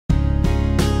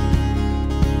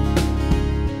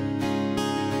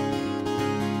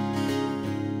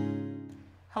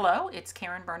Hello, it's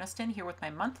Karen Burniston here with my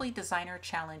monthly designer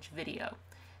challenge video.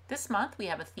 This month we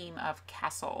have a theme of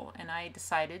castle, and I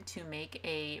decided to make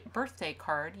a birthday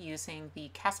card using the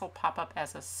castle pop-up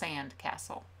as a sand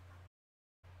castle.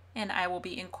 And I will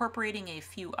be incorporating a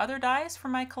few other dies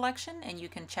from my collection, and you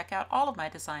can check out all of my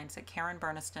designs at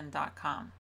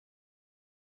karenburniston.com.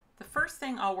 The first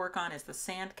thing I'll work on is the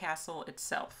sand castle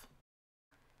itself.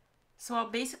 So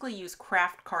I'll basically use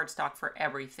craft cardstock for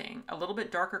everything. A little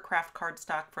bit darker craft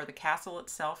cardstock for the castle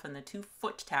itself and the 2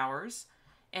 foot towers.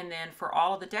 And then for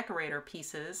all of the decorator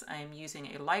pieces, I'm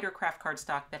using a lighter craft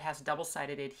cardstock that has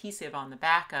double-sided adhesive on the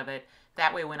back of it.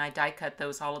 That way when I die cut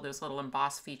those, all of those little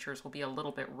emboss features will be a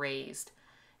little bit raised.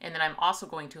 And then I'm also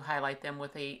going to highlight them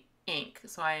with a ink.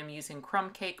 So I am using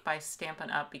Crumb Cake by Stampin'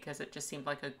 Up! Because it just seemed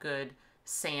like a good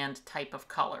sand type of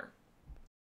color.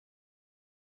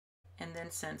 And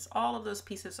then since all of those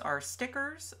pieces are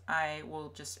stickers, I will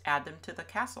just add them to the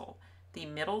castle. The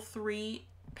middle 3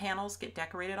 panels get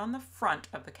decorated on the front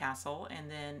of the castle, and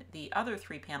then the other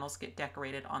 3 panels get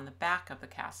decorated on the back of the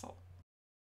castle.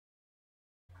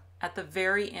 At the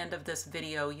very end of this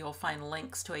video, you'll find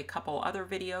links to a couple other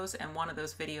videos, and one of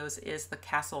those videos is the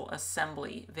castle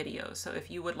assembly video. So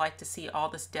if you would like to see all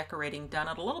this decorating done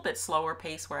at a little bit slower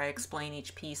pace where I explain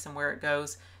each piece and where it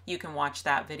goes, you can watch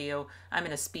that video. I'm going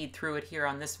to speed through it here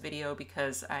on this video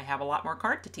because I have a lot more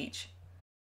card to teach.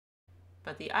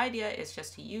 But the idea is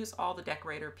just to use all the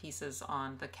decorator pieces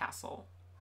on the castle.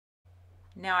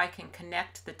 Now I can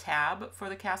connect the tab for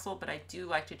the castle, but I do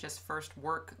like to just first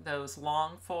work those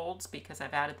long folds because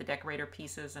I've added the decorator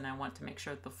pieces and I want to make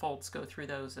sure that the folds go through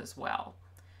those as well.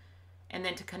 And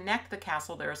then to connect the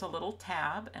castle, there's a little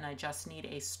tab, and I just need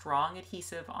a strong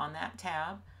adhesive on that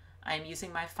tab. I'm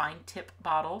using my fine tip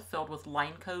bottle filled with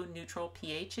LINECO neutral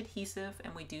pH adhesive,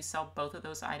 and we do sell both of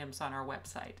those items on our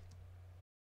website.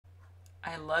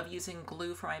 I love using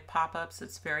glue for my pop-ups.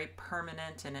 It's very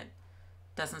permanent and it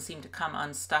doesn't seem to come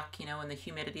unstuck, in the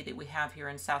humidity that we have here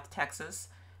in South Texas,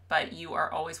 but you are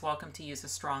always welcome to use a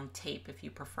strong tape if you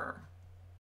prefer.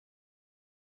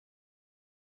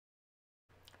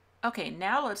 Okay,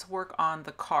 now let's work on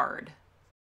the card.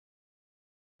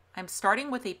 I'm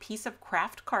starting with a piece of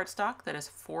craft cardstock that is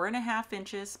 4.5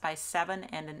 inches by 7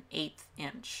 1/8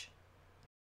 inch.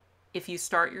 If you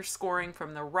start your scoring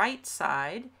from the right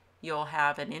side, you'll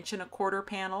have an 1.25 inch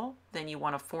panel, then you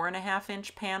want a 4.5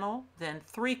 inch panel, then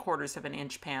 3/4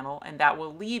 inch panel, and that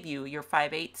will leave you your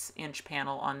 5/8 inch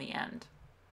panel on the end.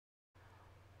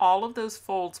 All of those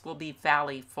folds will be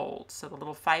valley folds. So the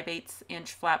little 5/8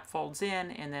 inch flap folds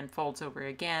in and then folds over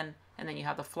again, and then you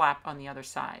have the flap on the other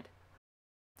side.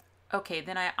 Okay,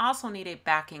 then I also need a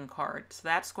backing card. So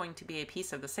that's going to be a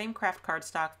piece of the same craft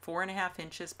cardstock, 4.5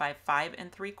 inches by 5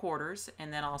 3/4,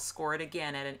 and then I'll score it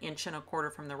again at 1.25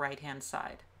 inches from the right-hand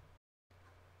side.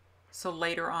 So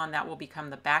later on, that will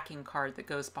become the backing card that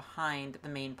goes behind the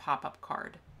main pop-up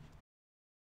card.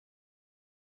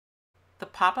 The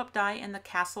pop-up die in the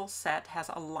castle set has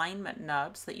alignment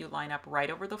nubs that you line up right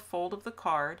over the fold of the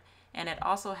card, and it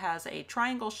also has a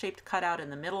triangle-shaped cutout in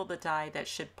the middle of the die that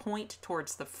should point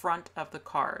towards the front of the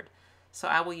card. So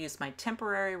I will use my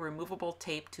temporary removable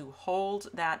tape to hold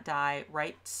that die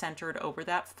right centered over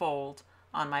that fold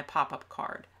on my pop-up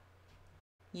card.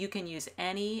 You can use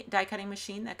any die cutting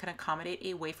machine that can accommodate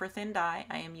a wafer-thin die.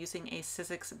 I am using a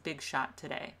Sizzix Big Shot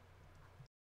today.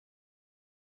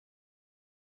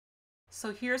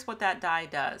 So here's what that die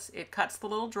does. It cuts the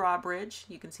little drawbridge.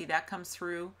 You can see that comes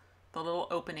through the little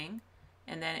opening,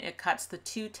 and then it cuts the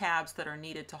 2 tabs that are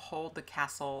needed to hold the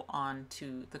castle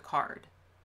onto the card.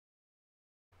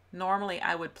 Normally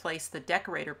I would place the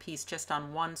decorator piece just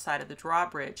on one side of the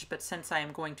drawbridge, but since I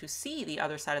am going to see the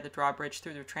other side of the drawbridge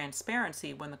through the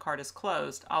transparency when the card is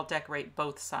closed, I'll decorate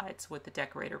both sides with the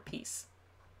decorator piece.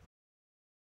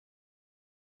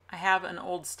 I have an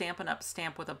old Stampin' Up!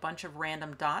 Stamp with a bunch of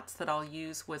random dots that I'll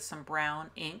use with some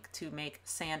brown ink to make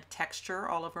sand texture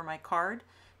all over my card.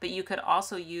 But you could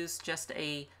also use just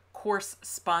a coarse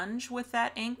sponge with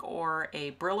that ink, or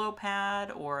a Brillo pad,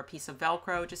 or a piece of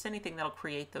Velcro, just anything that'll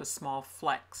create those small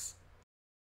flecks.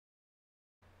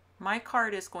 My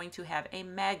card is going to have a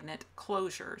magnet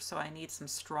closure, so I need some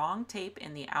strong tape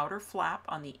in the outer flap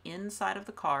on the inside of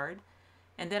the card,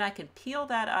 and then I can peel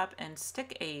that up and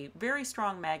stick a very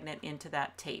strong magnet into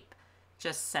that tape,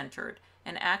 just centered.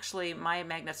 And actually my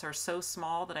magnets are so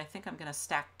small that I think I'm going to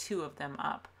stack 2 of them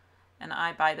up. And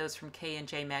I buy those from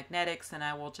K&J Magnetics, and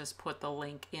I will just put the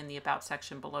link in the About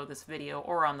section below this video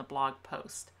or on the blog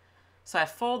post. So I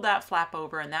fold that flap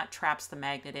over, and that traps the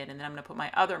magnet in, and then I'm going to put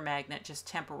my other magnet just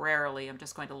temporarily. I'm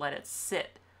just going to let it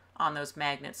sit on those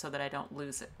magnets so that I don't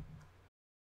lose it.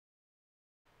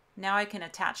 Now I can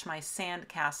attach my sand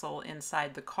castle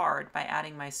inside the card by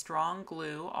adding my strong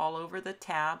glue all over the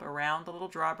tab around the little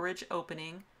drawbridge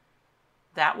opening.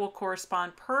 That will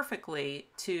correspond perfectly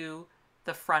to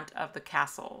the front of the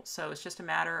castle. So it's just a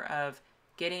matter of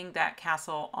getting that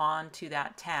castle onto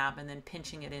that tab and then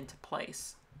pinching it into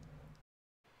place.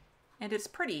 And it's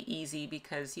pretty easy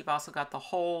because you've also got the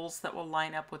holes that will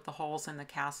line up with the holes in the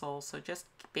castle. So just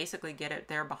basically get it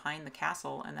there behind the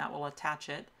castle and that will attach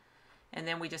it. And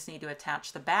then we just need to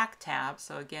attach the back tab.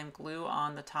 So again, glue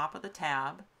on the top of the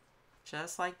tab,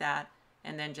 just like that.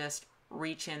 And then just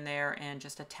reach in there and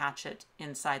just attach it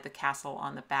inside the castle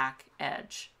on the back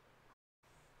edge.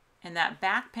 And that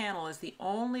back panel is the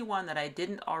only one that I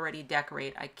didn't already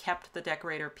decorate. I kept the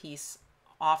decorator piece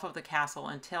off of the castle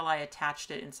until I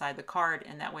attached it inside the card,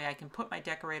 and that way I can put my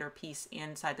decorator piece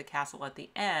inside the castle at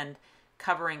the end,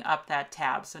 covering up that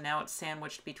tab. So now it's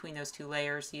sandwiched between those two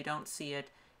layers. You don't see it,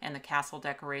 and the castle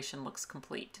decoration looks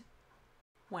complete.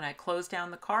 When I close down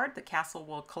the card, the castle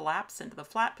will collapse into the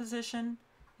flat position,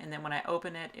 and then when I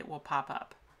open it, it will pop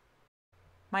up.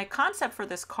 My concept for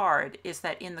this card is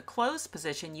that in the closed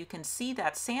position, you can see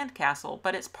that sand castle,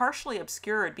 but it's partially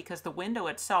obscured because the window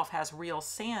itself has real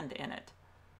sand in it.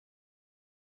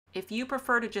 If you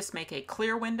prefer to just make a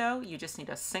clear window, you just need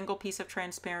a single piece of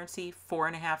transparency,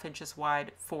 4.5 inches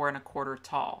wide, 4.25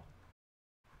 tall.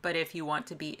 But if you want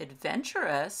to be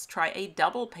adventurous, try a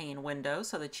double pane window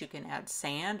so that you can add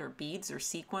sand or beads or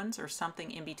sequins or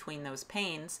something in between those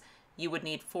panes. You would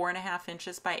need 4.5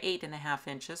 inches by 8.5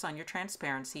 inches on your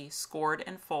transparency, scored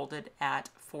and folded at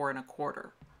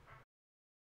 4.25.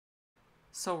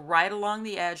 So right along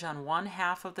the edge on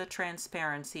 1/2 of the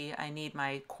transparency, I need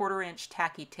my 1/4 inch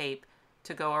tacky tape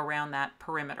to go around that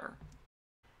perimeter.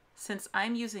 Since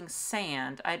I'm using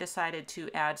sand, I decided to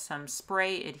add some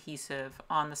spray adhesive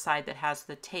on the side that has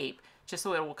the tape, just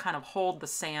so it will kind of hold the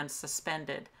sand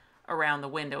suspended around the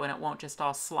window and it won't just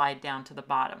all slide down to the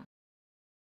bottom.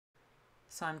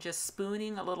 So I'm just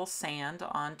spooning a little sand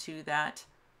onto that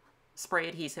spray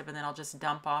adhesive and then I'll just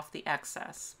dump off the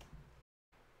excess.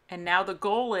 And now the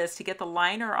goal is to get the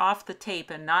liner off the tape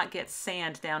and not get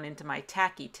sand down into my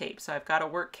tacky tape. So I've got to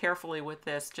work carefully with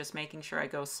this, just making sure I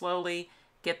go slowly,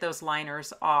 get those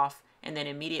liners off, and then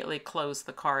immediately close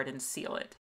the card and seal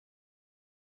it.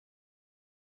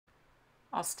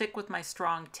 I'll stick with my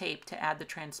strong tape to add the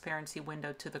transparency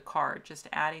window to the card, just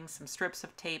adding some strips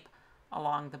of tape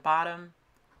along the bottom,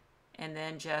 and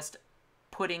then just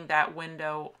putting that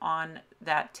window on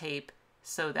that tape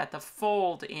so that the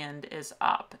fold end is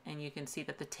up and you can see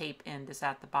that the tape end is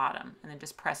at the bottom, and then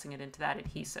just pressing it into that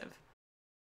adhesive.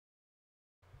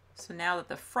 So now that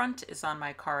the front is on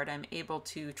my card, I'm able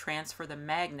to transfer the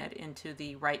magnet into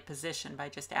the right position by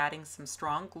just adding some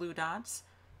strong glue dots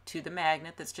to the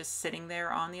magnet that's just sitting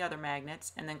there on the other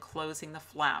magnets and then closing the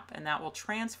flap, and that will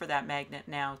transfer that magnet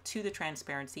now to the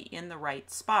transparency in the right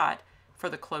spot for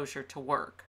the closure to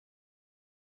work.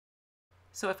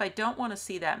 So if I don't want to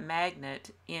see that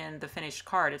magnet in the finished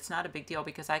card, it's not a big deal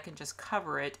because I can just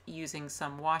cover it using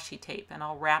some washi tape, and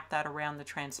I'll wrap that around the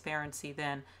transparency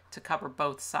then to cover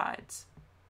both sides.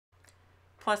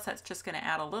 Plus that's just going to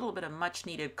add a little bit of much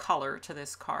needed color to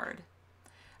this card.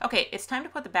 Okay, it's time to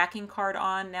put the backing card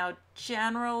on. Now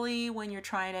generally when you're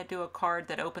trying to do a card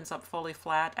that opens up fully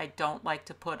flat, I don't like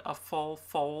to put a full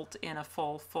fold in a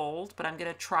full fold, but I'm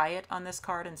going to try it on this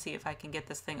card and see if I can get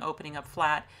this thing opening up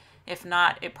flat. If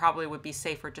not, it probably would be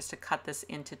safer just to cut this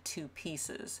into 2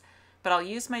 pieces. But I'll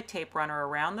use my tape runner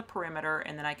around the perimeter,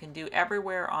 and then I can do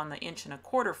everywhere on the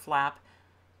 1.25 inch flap,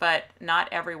 but not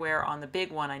everywhere on the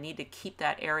big one. I need to keep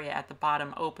that area at the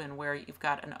bottom open where you've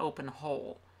got an open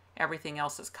hole. Everything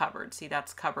else is covered. See,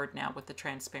 that's covered now with the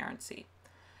transparency.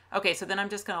 Okay, so then I'm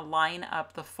just going to line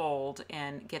up the fold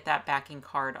and get that backing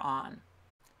card on.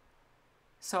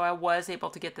 So I was able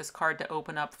to get this card to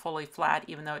open up fully flat,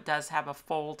 even though it does have a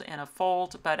fold and a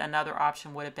fold, but another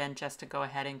option would have been just to go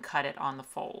ahead and cut it on the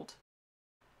fold.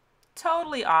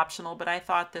 Totally optional, but I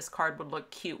thought this card would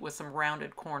look cute with some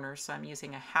rounded corners, so I'm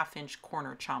using a 1/2 inch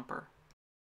corner chomper.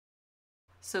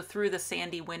 So through the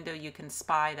sandy window you can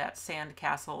spy that sand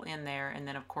castle in there, and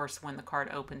then of course when the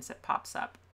card opens it pops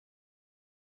up.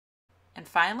 And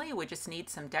finally we just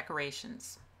need some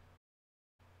decorations.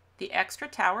 The extra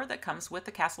tower that comes with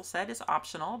the castle set is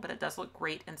optional, but it does look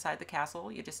great inside the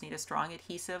castle. You just need a strong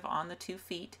adhesive on the 2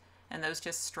 feet, and those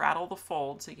just straddle the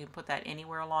fold, so you can put that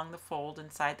anywhere along the fold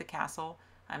inside the castle.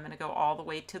 I'm going to go all the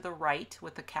way to the right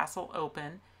with the castle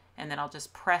open, and then I'll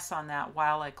just press on that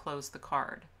while I close the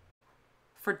card.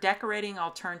 For decorating,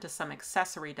 I'll turn to some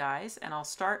accessory dies, and I'll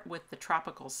start with the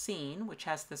Tropical Scene, which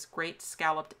has this great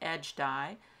scalloped edge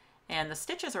die. And the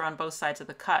stitches are on both sides of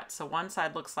the cut, so one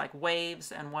side looks like waves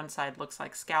and one side looks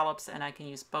like scallops, and I can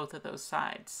use both of those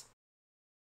sides.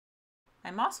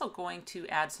 I'm also going to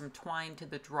add some twine to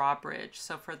the drawbridge.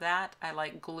 So for that, I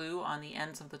like glue on the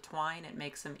ends of the twine. It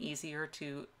makes them easier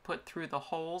to put through the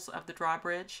holes of the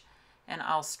drawbridge. And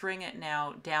I'll string it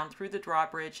now down through the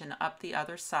drawbridge and up the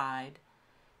other side.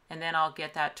 And then I'll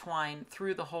get that twine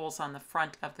through the holes on the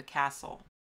front of the castle.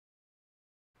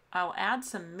 I'll add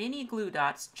some mini glue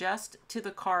dots just to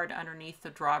the card underneath the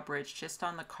drawbridge, just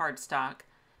on the cardstock,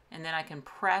 and then I can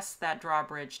press that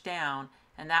drawbridge down,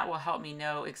 and that will help me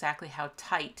know exactly how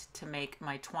tight to make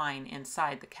my twine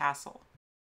inside the castle.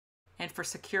 And for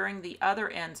securing the other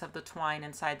ends of the twine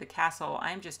inside the castle,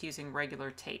 I'm just using regular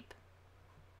tape.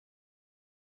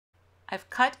 I've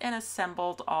cut and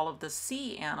assembled all of the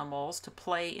sea animals to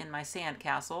play in my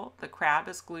sandcastle. The crab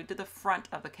is glued to the front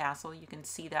of the castle. You can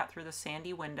see that through the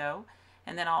sandy window.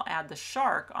 And then I'll add the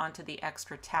shark onto the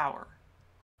extra tower.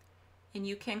 And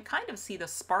you can kind of see the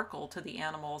sparkle to the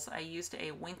animals. I used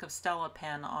a Wink of Stella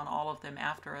pen on all of them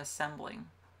after assembling.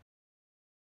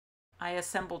 I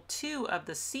assembled 2 of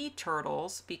the sea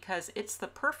turtles because it's the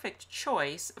perfect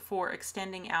choice for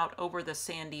extending out over the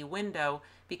sandy window.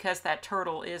 Because that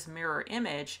turtle is mirror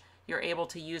image, you're able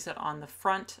to use it on the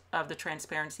front of the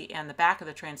transparency and the back of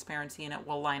the transparency, and it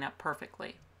will line up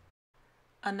perfectly.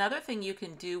 Another thing you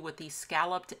can do with the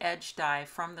scalloped edge die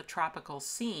from the tropical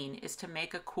scene is to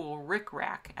make a cool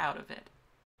rickrack out of it.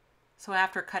 So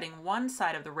after cutting one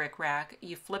side of the rickrack,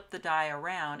 you flip the die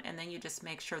around, and then you just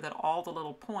make sure that all the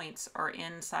little points are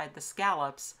inside the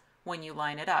scallops when you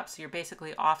line it up. So you're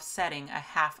basically offsetting a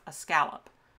half a scallop.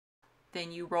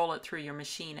 Then you roll it through your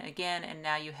machine again, and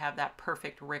now you have that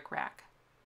perfect rickrack.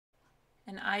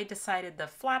 And I decided the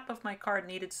flap of my card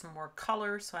needed some more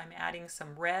color, so I'm adding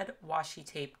some red washi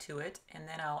tape to it, and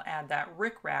then I'll add that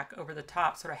rickrack over the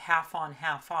top, sort of half on,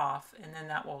 half off, and then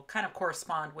that will kind of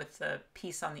correspond with the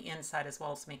piece on the inside as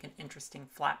well as make an interesting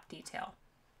flap detail.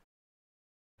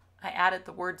 I added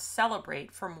the word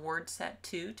celebrate from word set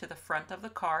 2 to the front of the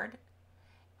card.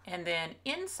 And then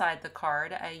inside the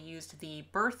card, I used the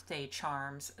birthday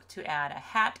charms to add a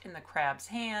hat in the crab's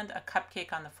hand, a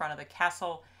cupcake on the front of the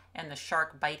castle, and the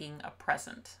shark biting a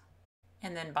present.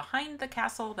 And then behind the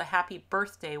castle, the happy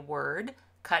birthday word,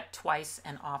 cut twice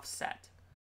and offset.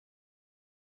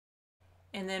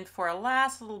 And then for a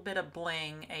last little bit of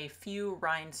bling, a few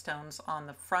rhinestones on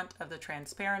the front of the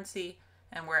transparency,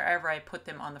 and wherever I put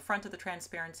them on the front of the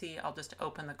transparency, I'll just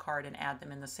open the card and add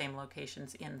them in the same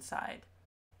locations inside.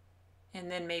 And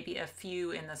then maybe a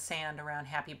few in the sand around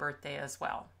happy birthday as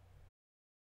well.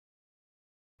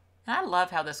 And I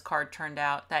love how this card turned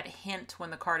out. That hint when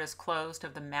the card is closed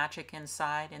of the magic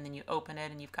inside, and then you open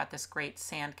it and you've got this great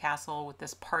sand castle with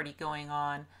this party going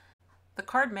on. The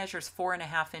card measures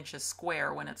 4.5 inches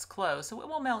square when it's closed, so it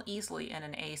will mail easily in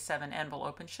an A7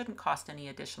 envelope and shouldn't cost any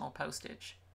additional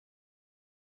postage.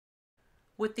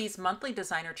 With these monthly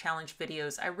designer challenge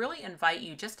videos, I really invite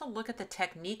you just to look at the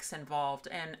techniques involved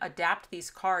and adapt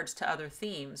these cards to other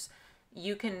themes.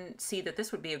 You can see that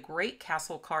this would be a great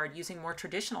castle card using more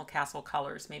traditional castle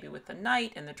colors, maybe with the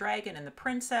knight and the dragon and the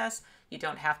princess. You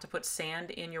don't have to put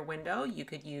sand in your window. You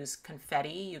could use confetti,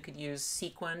 you could use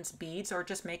sequins, beads, or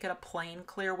just make it a plain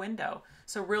clear window.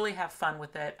 So really have fun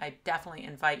with it. I definitely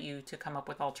invite you to come up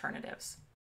with alternatives.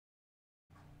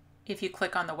 If you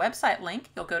click on the website link,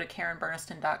 you'll go to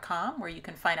KarenBurniston.com, where you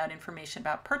can find out information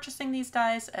about purchasing these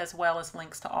dies, as well as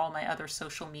links to all my other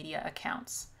social media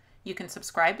accounts. You can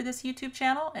subscribe to this YouTube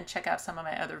channel and check out some of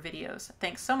my other videos.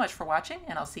 Thanks so much for watching,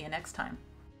 and I'll see you next time.